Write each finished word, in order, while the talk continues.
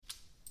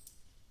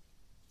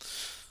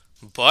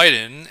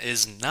Biden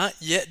is not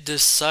yet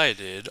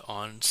decided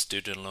on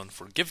student loan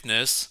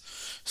forgiveness,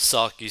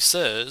 Psaki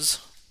says.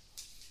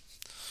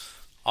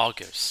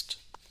 August.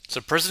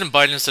 So President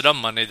Biden said on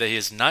Monday that he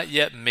has not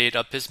yet made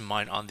up his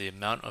mind on the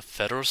amount of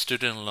federal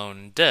student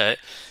loan debt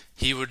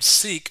he would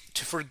seek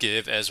to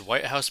forgive, as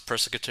White House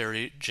Press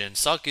Secretary Jen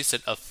Psaki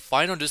said a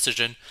final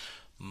decision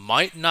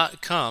might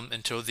not come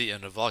until the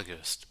end of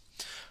August.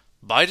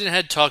 Biden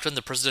had talked on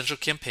the presidential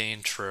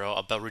campaign trail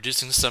about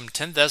reducing some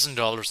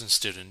 $10,000 in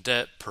student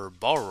debt per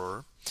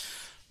borrower,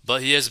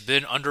 but he has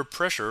been under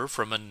pressure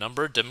from a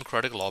number of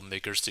Democratic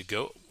lawmakers to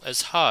go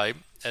as high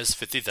as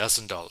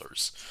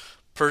 $50,000.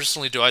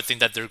 Personally, do I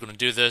think that they're going to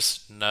do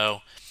this?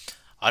 No.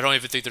 I don't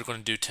even think they're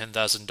going to do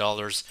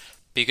 $10,000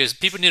 because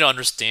people need to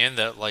understand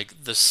that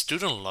like the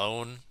student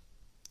loan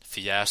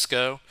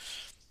fiasco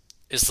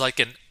is like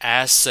an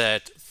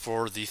asset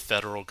for the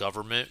federal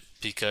government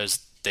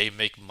because they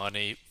make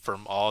money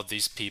from all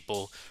these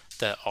people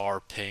that are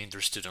paying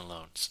their student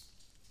loans.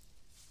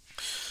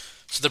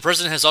 So the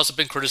president has also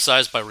been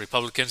criticized by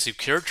Republicans who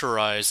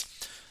characterize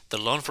the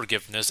loan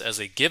forgiveness as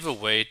a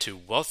giveaway to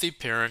wealthy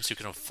parents who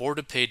can afford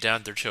to pay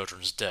down their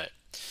children's debt,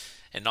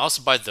 and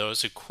also by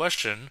those who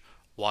question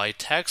why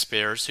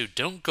taxpayers who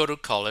don't go to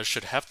college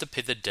should have to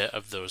pay the debt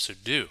of those who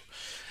do.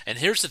 And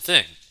here's the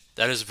thing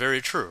that is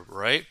very true,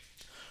 right?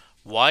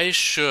 Why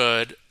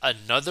should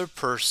another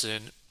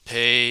person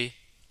pay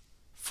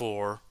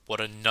for what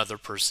another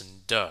person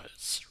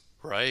does,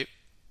 right?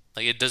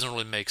 Like, it doesn't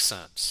really make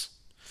sense.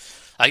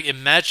 Like,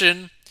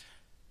 imagine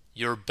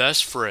your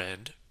best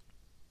friend,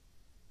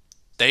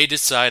 they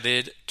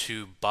decided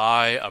to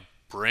buy a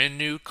brand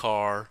new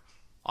car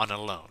on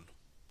a loan,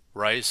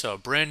 right? So, a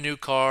brand new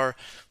car,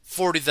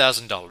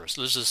 $40,000.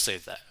 Let's just say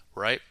that,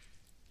 right?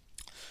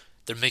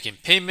 They're making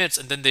payments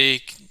and then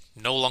they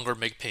no longer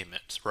make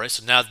payments, right?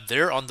 So now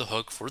they're on the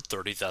hook for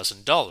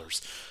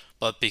 $30,000.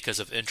 But because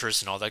of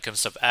interest and all that kind of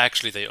stuff,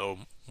 actually they owe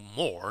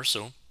more.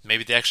 So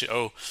maybe they actually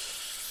owe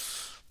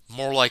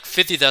more like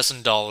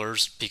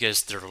 $50,000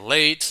 because they're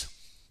late,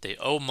 they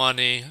owe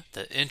money,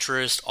 the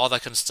interest, all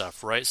that kind of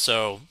stuff, right?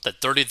 So the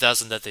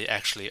 30,000 that they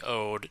actually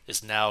owed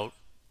is now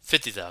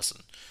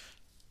 50,000.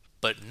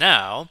 But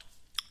now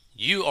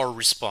you are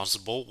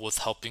responsible with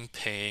helping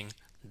paying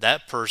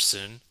that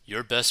person,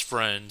 your best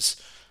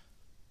friend's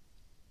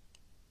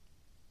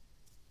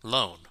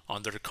loan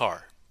on their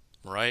car,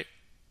 right?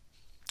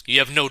 You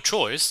have no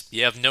choice,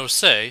 you have no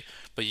say,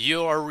 but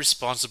you are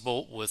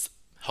responsible with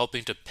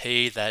helping to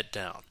pay that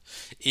down,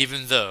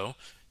 even though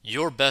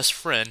your best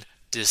friend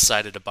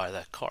decided to buy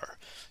that car.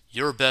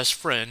 Your best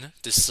friend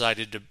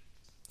decided to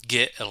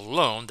get a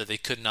loan that they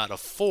could not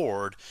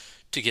afford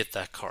to get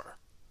that car,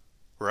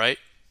 right?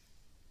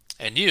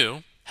 And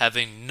you,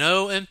 having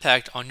no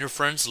impact on your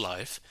friend's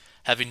life,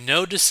 having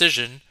no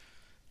decision,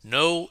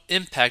 no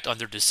impact on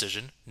their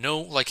decision, no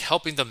like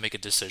helping them make a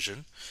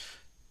decision,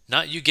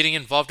 not you getting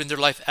involved in their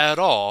life at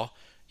all,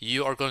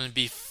 you are going to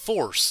be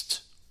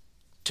forced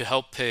to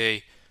help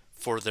pay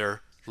for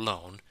their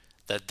loan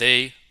that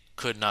they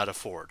could not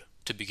afford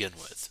to begin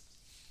with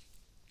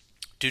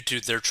due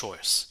to their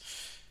choice.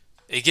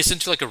 It gets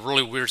into like a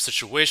really weird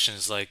situation.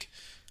 It's like,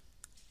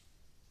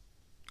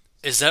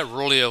 is that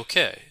really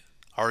okay?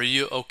 Are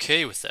you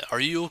okay with that? Are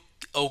you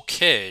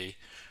okay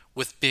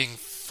with being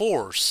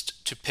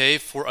forced to pay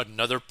for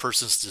another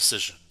person's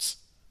decisions?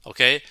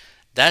 Okay?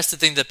 That's the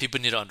thing that people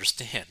need to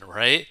understand,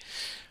 right?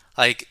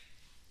 Like,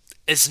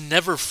 it's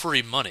never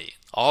free money.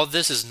 All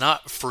this is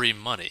not free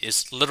money.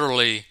 It's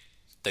literally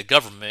the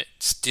government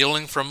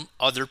stealing from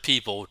other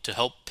people to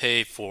help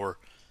pay for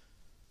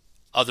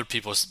other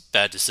people's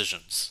bad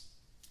decisions.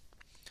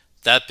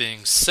 That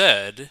being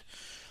said,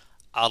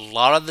 a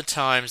lot of the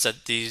times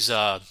that these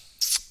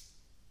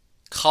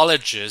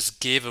colleges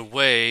gave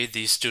away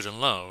these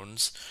student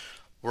loans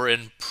were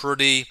in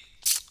pretty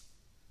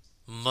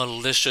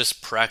malicious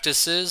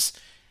practices,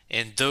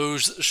 and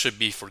those should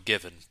be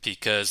forgiven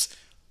because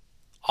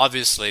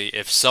obviously,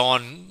 if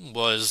someone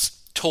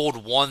was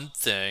told one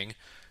thing,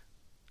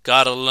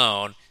 got a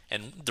loan,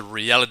 and the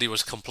reality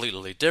was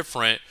completely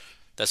different,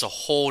 that's a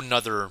whole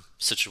nother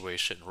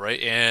situation, right?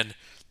 And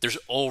there's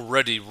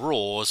already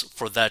rules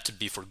for that to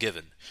be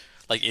forgiven.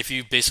 Like if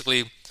you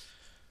basically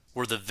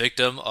were the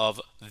victim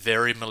of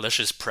very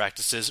malicious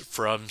practices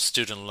from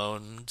student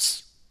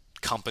loans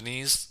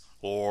companies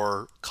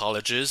or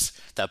colleges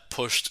that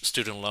pushed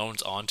student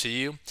loans onto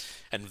you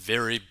and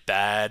very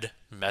bad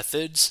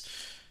methods,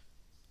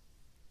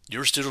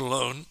 your student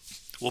loan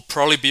will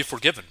probably be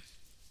forgiven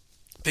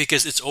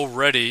because it's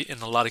already, in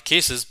a lot of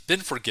cases,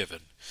 been forgiven,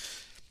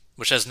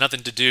 which has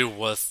nothing to do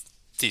with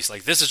these.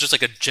 Like, this is just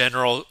like a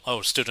general,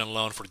 oh, student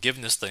loan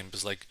forgiveness thing,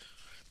 but like,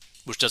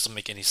 which doesn't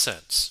make any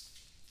sense.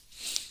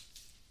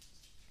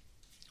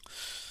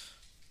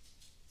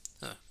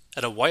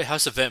 At a White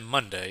House event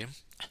Monday,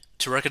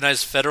 to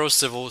recognize federal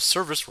civil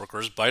service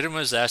workers, Biden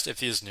was asked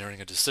if he is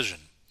nearing a decision.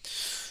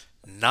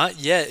 Not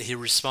yet, he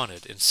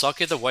responded. In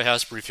Psaki at the White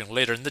House briefing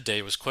later in the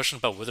day was questioned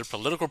about whether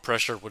political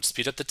pressure would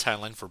speed up the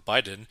timeline for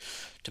Biden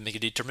to make a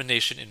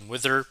determination in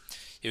whether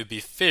it would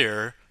be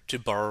fair to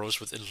borrowers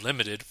with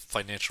limited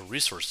financial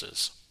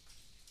resources.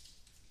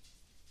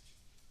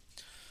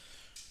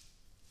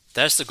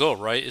 That's the goal,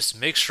 right? Is to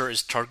make sure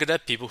it's targeted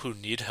at people who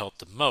need help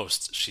the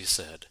most, she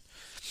said.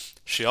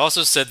 She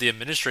also said the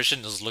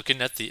administration is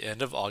looking at the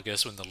end of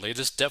August when the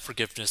latest debt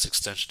forgiveness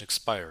extension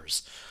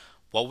expires.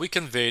 What we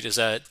conveyed is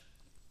the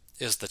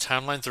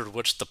timeline through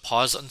which the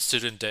pause on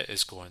student debt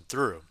is going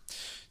through.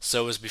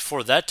 So it was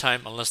before that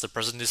time, unless the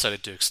president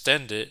decided to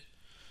extend it,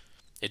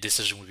 a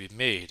decision would be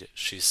made,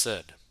 she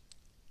said.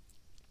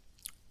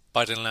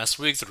 Biden last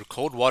week threw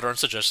cold water on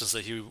suggestions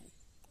that he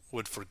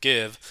would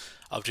forgive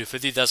up to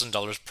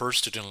 $50,000 per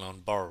student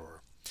loan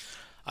borrower.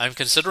 I am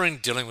considering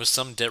dealing with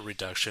some debt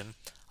reduction.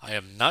 I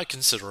am not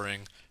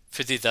considering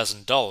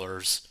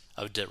 $50,000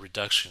 of debt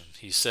reduction,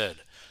 he said.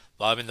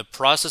 But I'm in the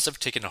process of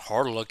taking a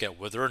hard look at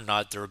whether or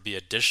not there will be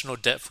additional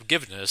debt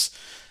forgiveness,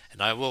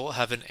 and I will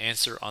have an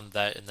answer on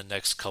that in the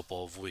next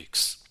couple of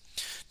weeks.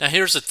 Now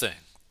here's the thing,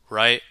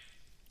 right?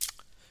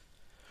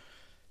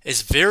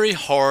 It's very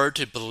hard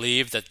to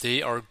believe that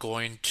they are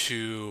going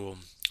to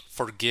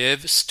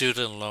forgive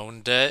student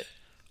loan debt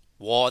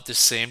while at the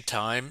same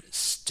time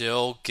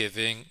still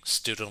giving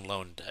student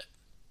loan debt.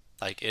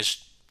 Like,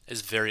 it's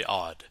very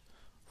odd,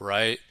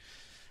 right?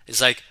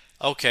 It's like,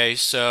 okay,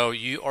 so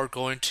you are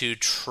going to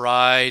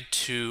try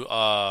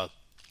to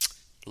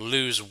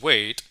lose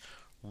weight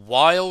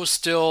while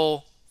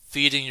still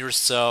feeding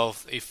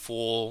yourself a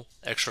full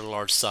extra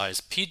large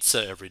size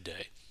pizza every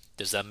day.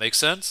 Does that make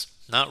sense?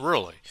 Not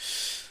really.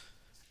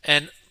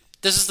 And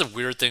this is the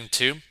weird thing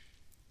too.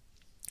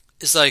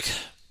 It's like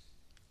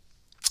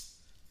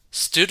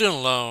student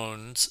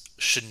loans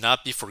should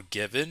not be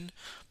forgiven,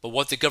 but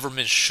what the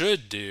government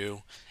should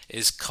do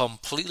is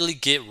completely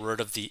get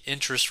rid of the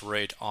interest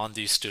rate on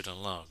these student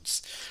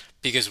loans.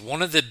 Because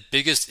one of the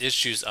biggest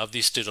issues of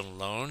these student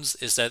loans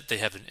is that they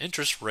have an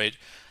interest rate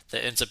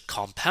that ends up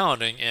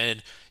compounding,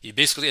 and you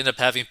basically end up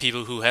having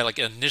people who had like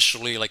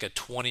initially like a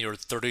 20 or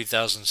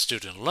 30,000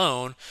 student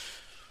loan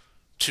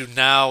to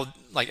now,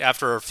 like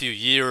after a few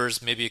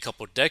years, maybe a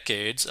couple of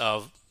decades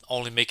of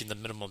only making the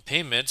minimum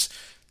payments,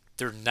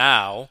 they're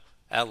now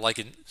at like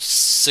a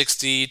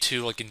 60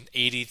 to like an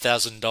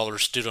 $80,000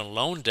 student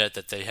loan debt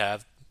that they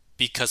have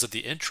because of the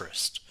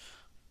interest,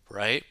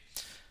 right?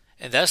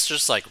 And that's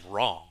just like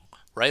wrong,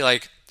 right?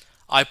 Like,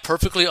 I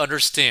perfectly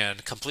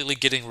understand completely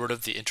getting rid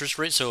of the interest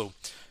rate. So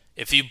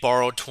if you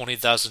borrowed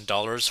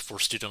 $20,000 for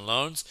student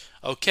loans,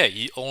 okay,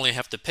 you only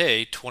have to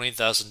pay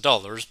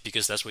 $20,000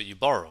 because that's what you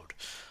borrowed.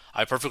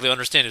 I perfectly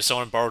understand if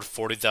someone borrowed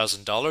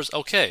 $40,000,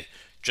 okay,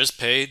 just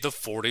pay the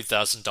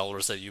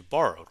 $40,000 that you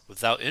borrowed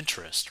without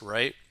interest,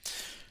 right?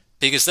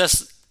 Because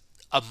that's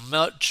a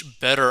much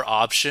better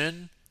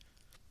option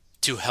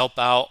to help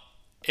out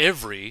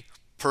every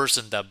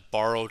person that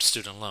borrowed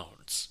student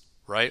loans,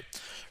 right?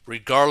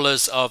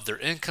 Regardless of their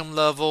income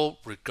level,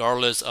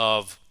 regardless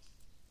of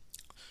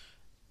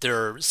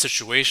their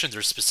situation,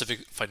 their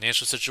specific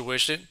financial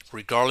situation,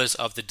 regardless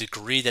of the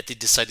degree that they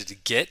decided to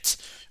get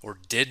or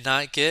did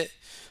not get,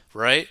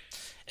 right?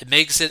 It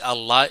makes it a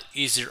lot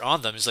easier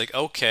on them. It's like,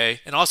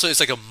 okay, and also it's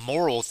like a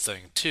moral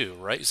thing too,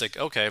 right? It's like,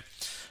 okay,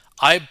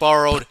 I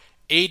borrowed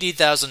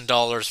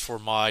 $80,000 for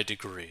my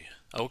degree.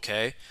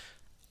 Okay,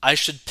 I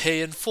should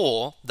pay in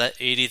full that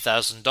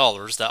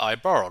 $80,000 that I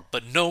borrowed,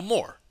 but no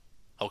more.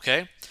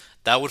 Okay,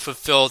 that would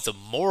fulfill the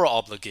moral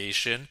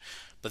obligation,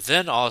 but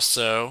then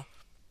also,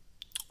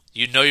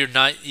 you know, you're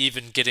not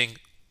even getting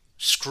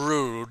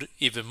screwed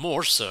even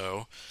more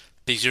so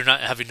because you're not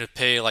having to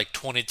pay like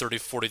 $20, $30,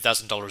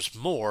 $40,000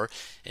 more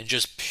in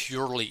just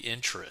purely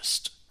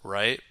interest,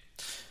 right?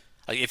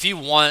 Like, if you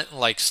want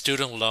like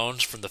student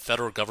loans from the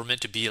federal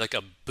government to be like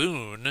a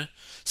boon,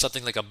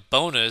 something like a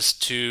bonus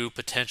to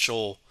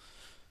potential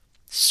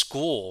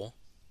school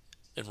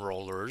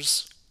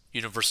enrollers,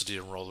 university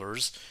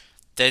enrollers,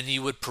 then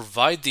you would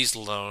provide these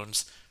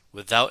loans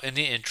without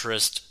any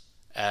interest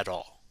at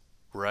all,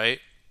 right?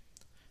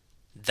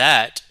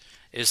 That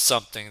is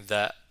something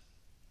that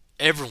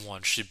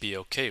everyone should be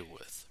okay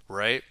with,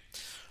 right?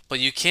 But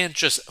you can't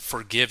just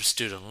forgive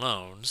student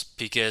loans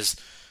because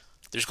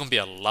there's going to be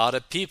a lot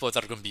of people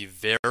that are going to be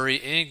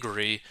very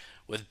angry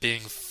with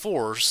being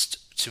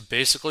forced to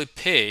basically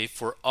pay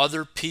for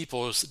other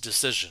people's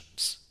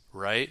decisions,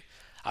 right?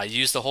 I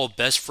use the whole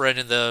best friend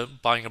in the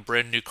buying a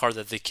brand new car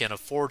that they can't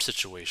afford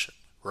situation,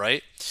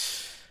 right?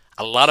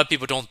 A lot of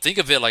people don't think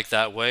of it like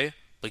that way,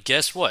 but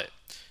guess what?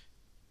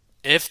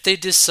 If they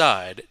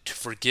decide to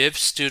forgive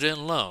student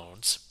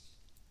loans,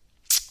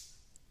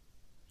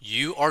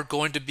 you are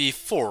going to be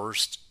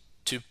forced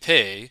to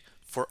pay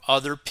for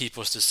other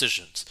people's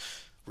decisions.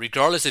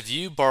 Regardless if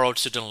you borrowed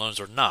student loans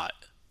or not,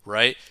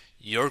 right?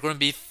 You're going to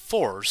be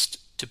forced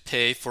to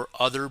pay for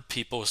other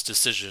people's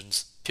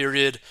decisions,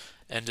 period,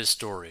 end of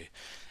story.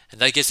 And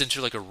that gets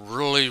into like a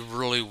really,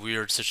 really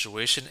weird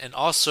situation. And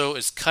also,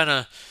 it's kind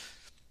of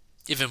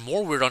even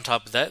more weird on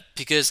top of that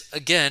because,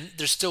 again,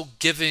 they're still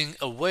giving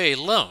away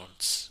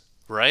loans,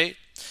 right?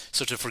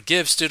 So to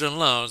forgive student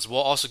loans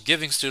while also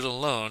giving student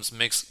loans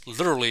makes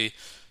literally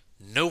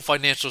no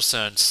financial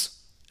sense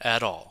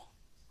at all,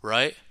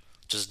 right?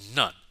 Just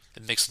none.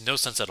 It makes no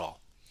sense at all.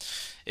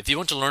 If you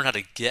want to learn how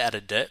to get out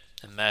of debt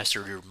and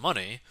master your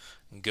money,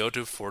 go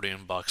to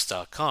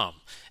 40inbox.com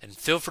and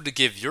feel free to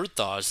give your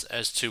thoughts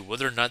as to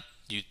whether or not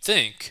you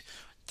think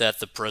that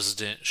the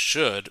president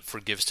should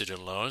forgive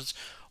student loans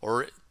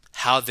or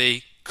how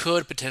they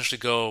could potentially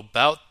go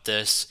about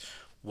this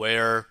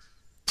where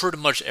pretty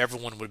much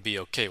everyone would be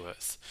okay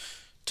with.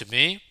 To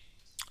me,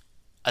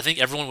 I think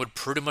everyone would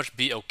pretty much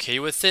be okay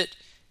with it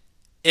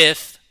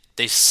if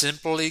they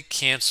simply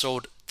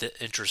canceled the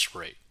interest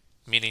rate,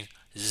 meaning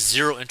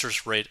zero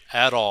interest rate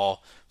at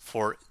all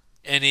for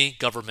any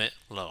government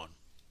loan.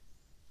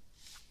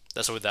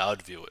 That's the way that I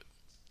would view it.